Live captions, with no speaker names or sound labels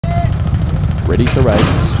ready to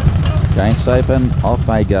race. Gates open, off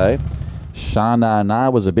they go. Sha Na Na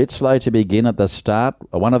was a bit slow to begin at the start.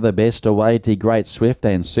 One of the best away, De Great Swift,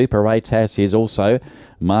 and Super Atas is also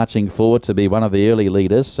marching forward to be one of the early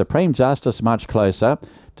leaders. Supreme Justice much closer.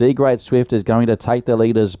 De Great Swift is going to take the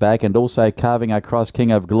leaders back and also carving across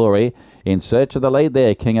King of Glory. In search of the lead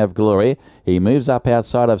there, King of Glory. He moves up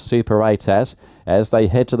outside of Super Atas as they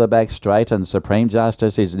head to the back straight, and Supreme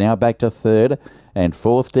Justice is now back to third, and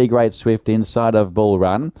fourth De Great Swift inside of Bull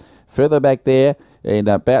Run. Further back there, in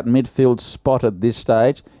about midfield spot at this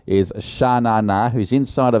stage, is Sha Na Na, who's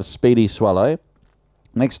inside of Speedy Swallow.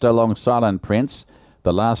 Next along Silent Prince.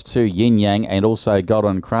 The last two, Yin Yang and also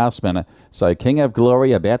Golden Craftsman. So King of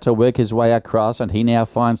Glory about to work his way across, and he now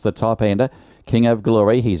finds the top end. King of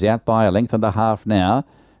Glory, he's out by a length and a half now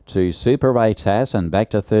to Super Atas and back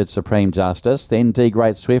to third, Supreme Justice. Then De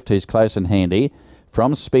Great Swift, who's close and handy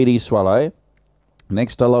from Speedy Swallow.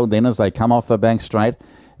 Next along then as they come off the bank straight,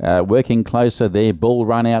 working closer there, Bull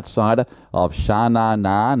Run outside of Sha Na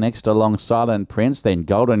Na. Next along Silent Prince, then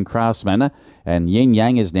Golden Craftsman, and Yin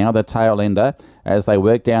Yang is now the tail ender as they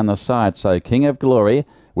work down the side. So King of Glory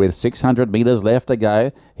with 600 metres left to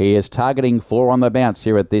go. He is targeting 4 on the bounce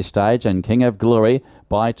here at this stage, and King of Glory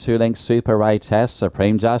by 2 lengths Super Atas.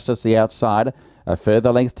 Supreme Justice the outside. A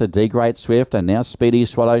further length to De Great Swift, and now Speedy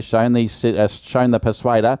Swallow shown the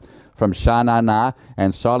persuader from Sha Na Na,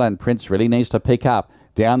 and Silent Prince really needs to pick up.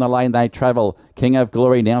 Down the lane they travel. King of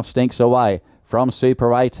Glory now stinks away from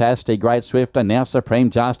Super Atas. De Great Swift, and now Supreme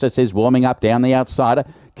Justice is warming up down the outside.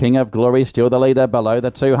 King of Glory still the leader below the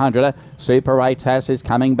 200. Super Atas is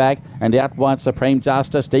coming back, and out wide Supreme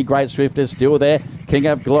Justice. De Great Swift is still there. King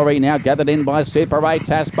of Glory now gathered in by Super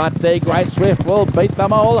Atas, but De Great Swift will beat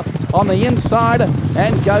them all on the inside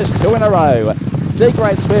and goes 2 in a row. De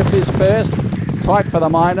Great Swift is first, tight for the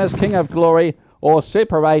minors, King of Glory or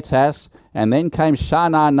Super Atas, and then came Sha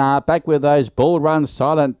Na Na back with those Bull Run,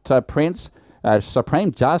 Silent Prince.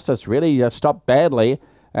 Supreme Justice really stopped badly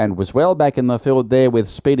and was well back in the field there with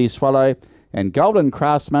Speedy Swallow and Golden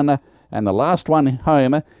Craftsman, and the last one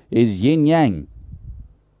home is Yin Yang.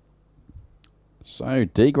 So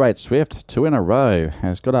De Great Swift, 2 in a row,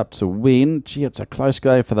 has got up to win. Gee, it's a close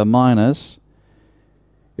go for the minors.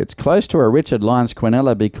 It's close to a Richard Lyons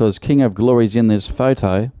Quinella because King of Glory's in this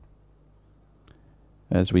photo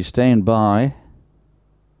as we stand by.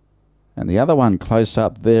 And the other one close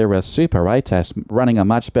up there, Super Atas, running a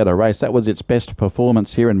much better race. That was its best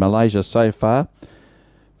performance here in Malaysia so far.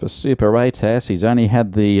 For Super Atas, he's only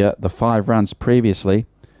had the 5 runs previously.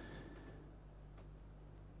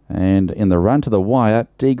 And in the run to the wire,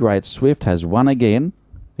 De Great Swift has won again.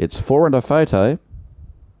 It's 4 and a photo.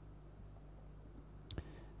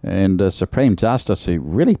 And Supreme Justice, who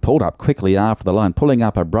really pulled up quickly after the line, pulling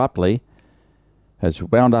up abruptly, has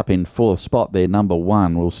wound up in 4th spot there, number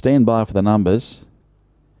 1. We'll stand by for the numbers.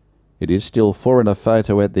 It is still 4 and a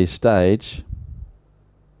photo at this stage.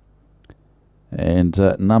 And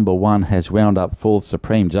number 1 has wound up 4th,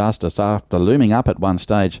 Supreme Justice, after looming up at one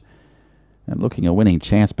stage and looking a winning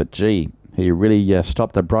chance. But gee, he really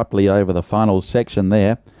stopped abruptly over the final section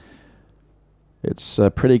there. It's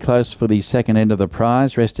pretty close for the second end of the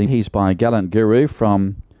prize. Resting, he's by Gallant Guru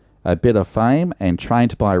from A Bit of Fame, and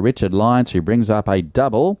trained by Richard Lyons, who brings up a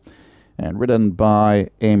double, and ridden by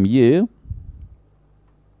MU.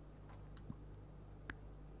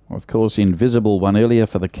 Of course, Invisible won earlier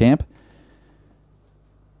for the camp,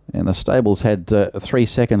 and the stables had 3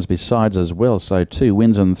 seconds besides as well, so 2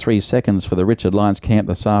 wins and 3 seconds for the Richard Lyons camp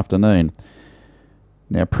this afternoon.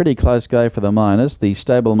 Now, pretty close go for the minors. The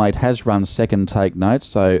stablemate has run second, take note,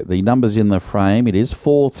 so the numbers in the frame, it is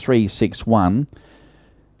 4, 3, 6, 1.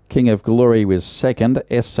 King of Glory was second,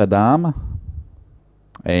 S. Saddam,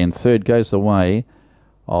 and third goes the way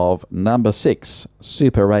of number 6,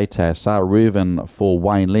 Super Atas, Reuven for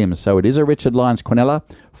Wayne Lim. So it is a Richard Lyons Quinella,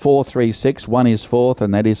 4, 3, 6. 1 is 4th,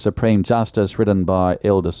 and that is Supreme Justice, ridden by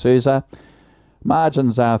El D'Souza.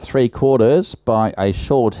 Margins are 3/4 by a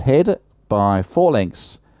short head by 4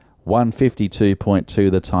 lengths. 152.2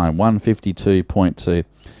 the time, 152.2.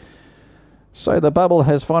 So the bubble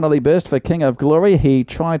has finally burst for King of Glory. He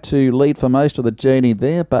tried to lead for most of the journey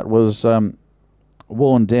there, but was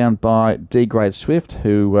worn down by De Great Swift,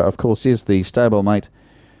 who, of course, is the stablemate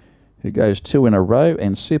who goes 2 in a row,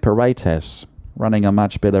 and Super Atas running a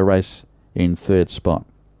much better race in 3rd spot.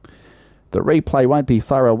 The replay won't be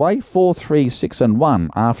far away, 4, 3, 6 and 1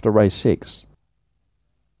 after race 6.